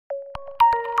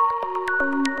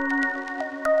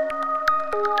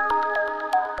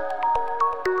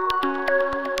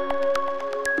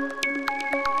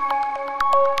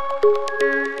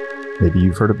Maybe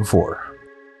you've heard it before.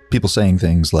 People saying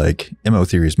things like, MO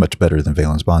theory is much better than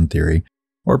valence bond theory,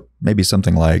 or maybe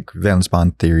something like, valence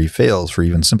bond theory fails for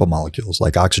even simple molecules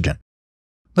like oxygen.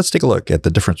 Let's take a look at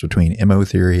the difference between MO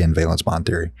theory and valence bond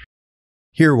theory.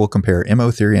 Here we'll compare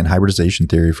MO theory and hybridization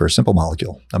theory for a simple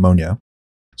molecule, ammonia,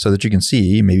 so that you can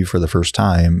see, maybe for the first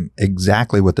time,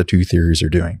 exactly what the two theories are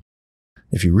doing.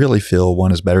 If you really feel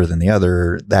one is better than the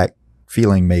other, that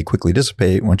feeling may quickly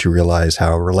dissipate once you realize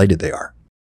how related they are.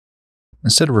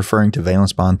 Instead of referring to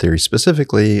valence bond theory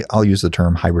specifically, I'll use the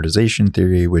term hybridization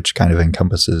theory, which kind of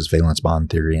encompasses valence bond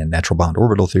theory and natural bond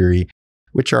orbital theory,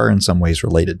 which are in some ways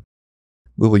related.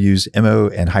 We will use MO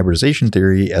and hybridization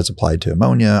theory as applied to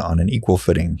ammonia on an equal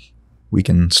footing. We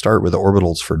can start with the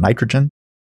orbitals for nitrogen,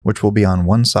 which will be on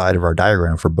one side of our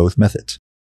diagram for both methods.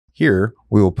 Here,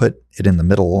 we will put it in the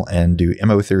middle and do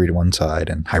MO theory to one side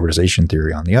and hybridization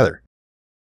theory on the other.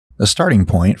 The starting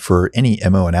point for any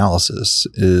MO analysis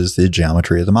is the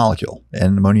geometry of the molecule,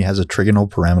 and ammonia has a trigonal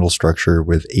pyramidal structure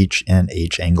with H and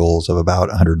H angles of about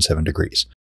 107 degrees.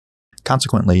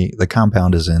 Consequently, the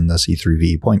compound is in the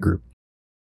C3V point group.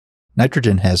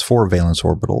 Nitrogen has 4 valence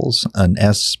orbitals, an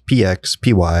s, px,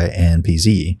 py, and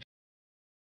pz.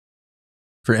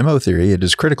 For MO theory, it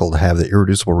is critical to have the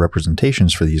irreducible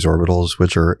representations for these orbitals,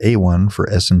 which are A1 for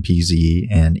s and pz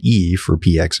and E for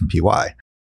px and py.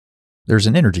 There's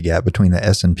an energy gap between the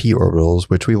s and p orbitals,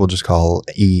 which we will just call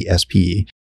ESP.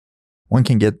 One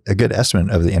can get a good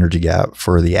estimate of the energy gap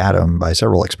for the atom by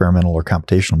several experimental or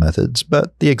computational methods,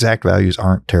 but the exact values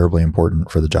aren't terribly important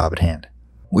for the job at hand.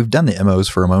 We've done the MOs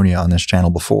for ammonia on this channel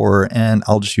before, and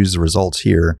I'll just use the results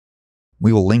here.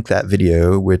 We will link that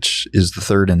video, which is the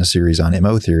third in the series on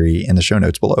MO theory, in the show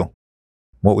notes below.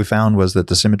 What we found was that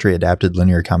the symmetry-adapted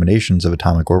linear combinations of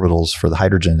atomic orbitals for the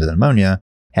hydrogen and ammonia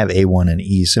have A1 and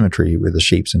E symmetry with the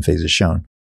shapes and phases shown.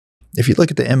 If you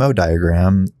look at the MO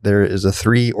diagram, there is a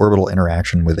 3-orbital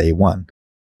interaction with A1.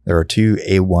 There are 2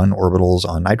 A1 orbitals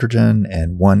on nitrogen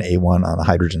and 1 A1 on the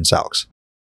hydrogen salx.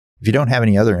 If you don't have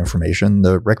any other information,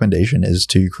 the recommendation is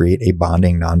to create a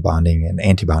bonding, non-bonding, and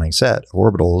antibonding set of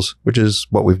orbitals, which is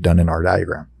what we've done in our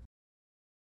diagram.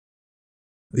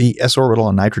 The s orbital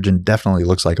on nitrogen definitely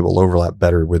looks like it will overlap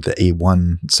better with the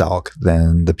A1 salc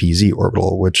than the pz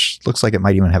orbital, which looks like it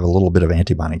might even have a little bit of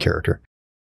antibonding character.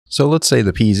 So let's say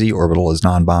the pz orbital is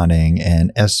non-bonding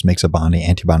and s makes a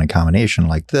bonding-antibonding combination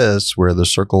like this, where the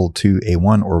circled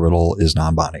 2A1 orbital is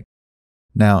non-bonding.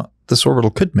 Now, this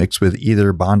orbital could mix with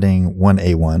either bonding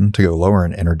 1A1 to go lower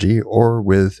in energy or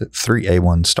with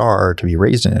 3A1 star to be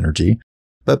raised in energy,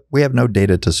 but we have no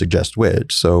data to suggest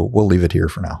which, so we'll leave it here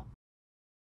for now.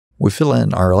 We fill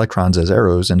in our electrons as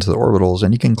arrows into the orbitals,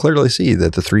 and you can clearly see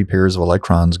that the 3 pairs of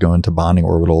electrons go into bonding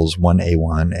orbitals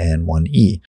 1A1 and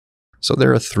 1E. So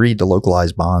there are 3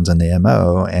 delocalized bonds in the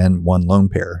MO and 1 lone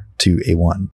pair,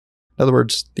 2A1. In other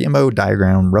words, the MO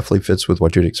diagram roughly fits with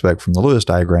what you'd expect from the Lewis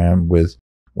diagram, with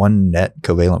 1 net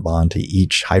covalent bond to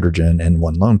each hydrogen and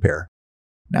 1 lone pair.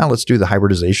 Now let's do the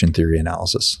hybridization theory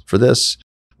analysis. For this,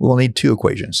 we will need 2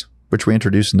 equations, which we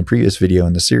introduced in the previous video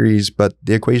in the series, but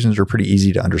the equations are pretty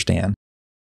easy to understand.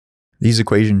 These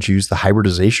equations use the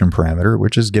hybridization parameter,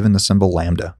 which is given the symbol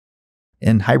lambda.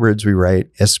 In hybrids, we write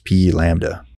sp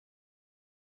lambda.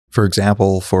 For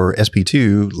example, for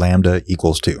sp2, lambda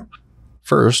equals 2.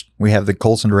 First, we have the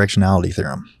Coulson Directionality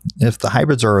Theorem. If the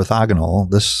hybrids are orthogonal,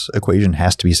 this equation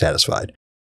has to be satisfied.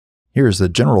 Here is the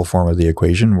general form of the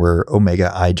equation, where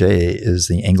omega ij is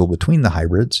the angle between the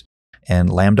hybrids,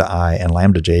 and lambda I and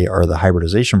lambda j are the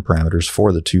hybridization parameters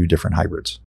for the 2 different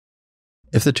hybrids.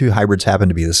 If the 2 hybrids happen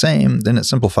to be the same, then it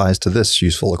simplifies to this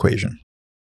useful equation.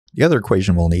 The other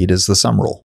equation we'll need is the sum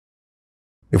rule.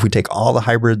 If we take all the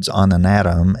hybrids on an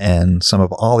atom and sum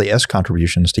of all the s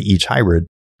contributions to each hybrid,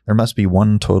 there must be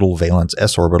 1 total valence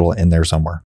s orbital in there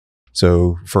somewhere.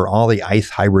 So for all the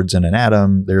ith hybrids in an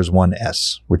atom, there's 1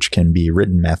 s, which can be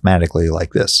written mathematically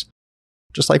like this.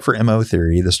 Just like for MO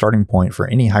theory, the starting point for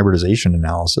any hybridization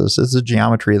analysis is the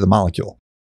geometry of the molecule.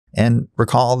 And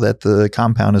recall that the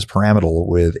compound is pyramidal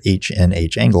with H and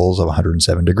H angles of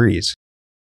 107 degrees.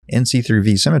 In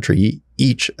C3V symmetry,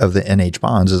 each of the NH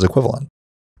bonds is equivalent.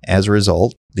 As a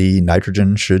result, the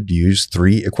nitrogen should use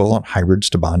 3 equivalent hybrids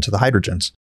to bond to the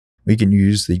hydrogens. We can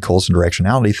use the Coulson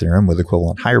Directionality Theorem with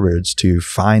equivalent hybrids to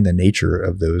find the nature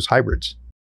of those hybrids.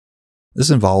 This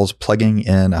involves plugging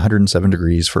in 107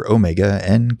 degrees for omega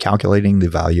and calculating the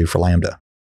value for lambda.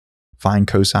 Find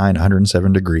cosine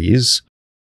 107 degrees.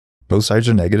 Both sides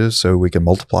are negative, so we can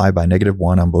multiply by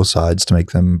 -1 on both sides to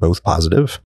make them both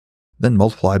positive. Then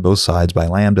multiply both sides by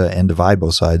lambda and divide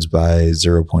both sides by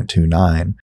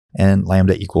 0.29, and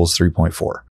lambda equals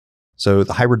 3.4. So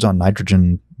the hybrids on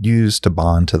nitrogen used to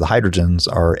bond to the hydrogens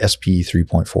are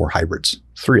sp3.4 hybrids,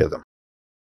 3 of them.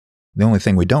 The only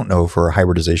thing we don't know for a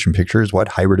hybridization picture is what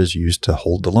hybrid is used to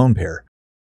hold the lone pair.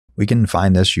 We can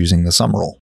find this using the sum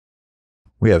rule.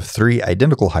 We have 3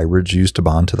 identical hybrids used to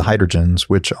bond to the hydrogens,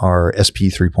 which are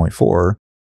sp3.4,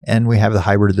 and we have the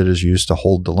hybrid that is used to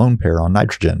hold the lone pair on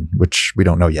nitrogen, which we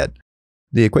don't know yet.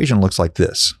 The equation looks like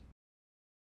this.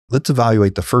 Let's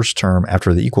evaluate the first term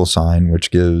after the equal sign, which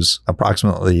gives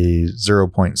approximately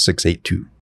 0.682.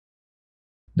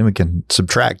 Then we can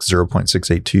subtract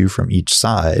 0.682 from each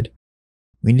side.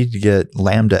 We need to get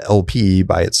lambda LP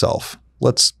by itself.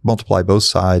 Let's multiply both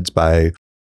sides by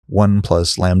 1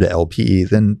 plus lambda LP,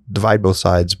 then divide both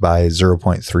sides by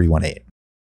 0.318.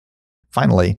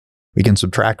 Finally, we can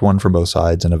subtract 1 from both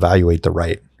sides and evaluate the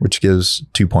right, which gives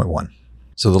 2.1.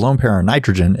 So the lone pair on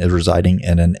nitrogen is residing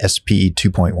in an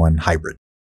sp2.1 hybrid.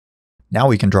 Now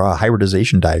we can draw a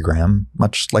hybridization diagram,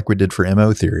 much like we did for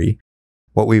MO theory.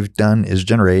 What we've done is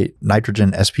generate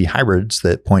nitrogen sp hybrids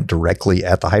that point directly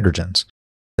at the hydrogens,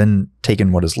 then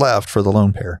taken what is left for the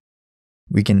lone pair.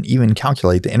 We can even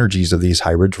calculate the energies of these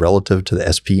hybrids relative to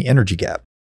the sp energy gap.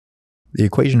 The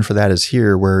equation for that is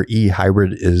here, where E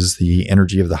hybrid is the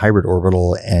energy of the hybrid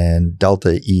orbital and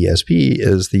delta ESP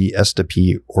is the S to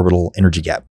P orbital energy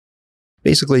gap.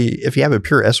 Basically, if you have a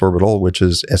pure S orbital, which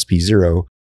is sp0,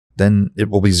 then it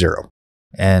will be 0.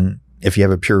 And if you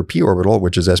have a pure P orbital,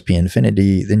 which is sp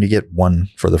infinity, then you get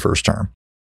 1 for the first term.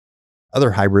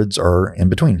 Other hybrids are in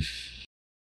between.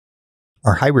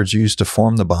 Our hybrids used to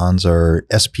form the bonds are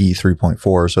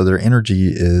sp3.4, so their energy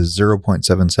is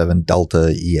 0.77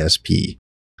 delta ESP.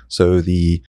 So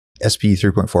the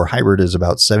sp3.4 hybrid is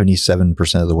about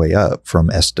 77% of the way up from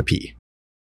S to P.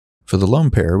 For the lone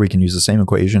pair, we can use the same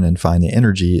equation and find the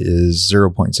energy is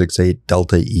 0.68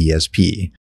 delta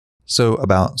ESP, so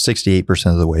about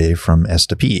 68% of the way from S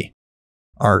to P.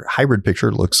 Our hybrid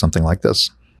picture looks something like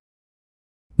this.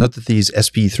 Note that these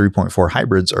sp3.4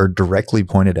 hybrids are directly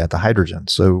pointed at the hydrogen,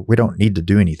 so we don't need to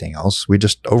do anything else. We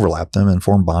just overlap them and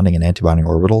form bonding and antibonding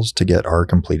orbitals to get our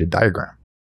completed diagram.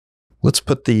 Let's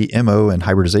put the MO and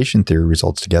hybridization theory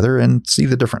results together and see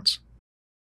the difference.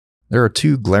 There are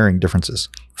 2 glaring differences.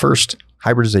 First,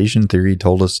 hybridization theory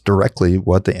told us directly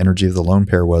what the energy of the lone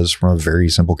pair was from a very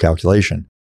simple calculation.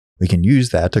 We can use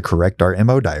that to correct our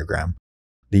MO diagram.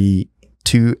 The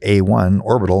 2A1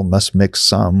 orbital must mix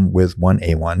some with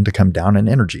 1A1 to come down in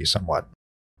energy somewhat.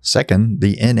 Second,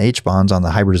 the NH bonds on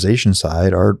the hybridization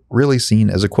side are really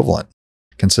seen as equivalent,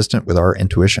 consistent with our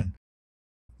intuition.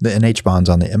 The NH bonds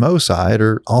on the MO side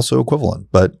are also equivalent,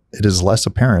 but it is less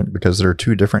apparent because there are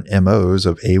 2 different MOs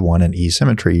of A1 and E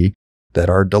symmetry that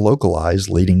are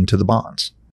delocalized, leading to the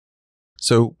bonds.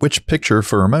 So which picture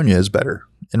for ammonia is better?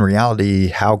 In reality,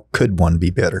 how could one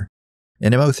be better?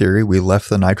 In MO theory, we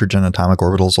left the nitrogen atomic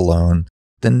orbitals alone,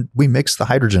 then we mixed the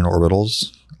hydrogen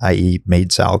orbitals, i.e. made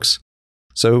SALCs,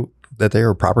 so that they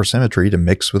are proper symmetry to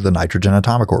mix with the nitrogen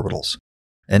atomic orbitals.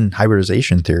 In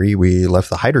hybridization theory, we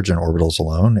left the hydrogen orbitals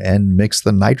alone and mixed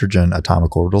the nitrogen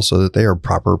atomic orbitals so that they are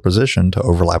proper positioned to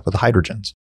overlap with the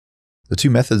hydrogens. The 2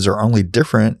 methods are only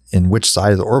different in which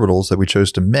side of the orbitals that we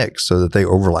chose to mix so that they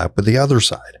overlap with the other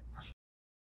side.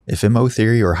 If MO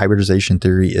theory or hybridization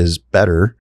theory is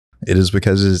better, it is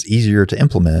because it is easier to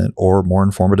implement or more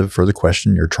informative for the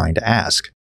question you're trying to ask.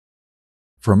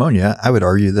 For ammonia, I would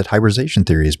argue that hybridization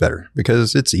theory is better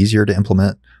because it's easier to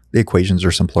implement, the equations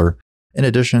are simpler. In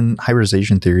addition,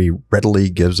 hybridization theory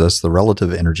readily gives us the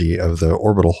relative energy of the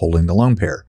orbital holding the lone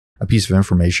pair, a piece of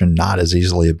information not as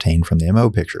easily obtained from the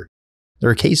MO picture. There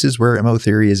are cases where MO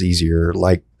theory is easier,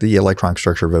 like the electronic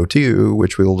structure of O2,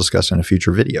 which we will discuss in a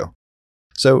future video.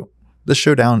 So, this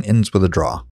showdown ends with a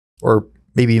draw, or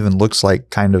maybe even looks like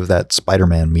kind of that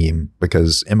Spider-Man meme,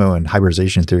 because MO and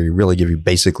hybridization theory really give you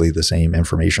basically the same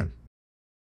information.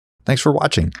 Thanks for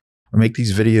watching. I make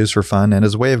these videos for fun and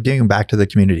as a way of giving back to the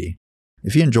community.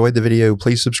 If you enjoyed the video,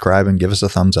 please subscribe and give us a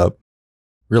thumbs up.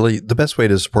 Really, the best way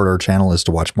to support our channel is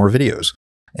to watch more videos,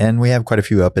 and we have quite a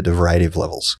few up at a variety of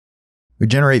levels. We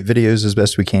generate videos as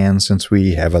best we can since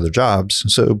we have other jobs,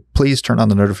 so please turn on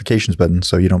the notifications button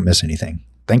so you don't miss anything.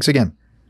 Thanks again.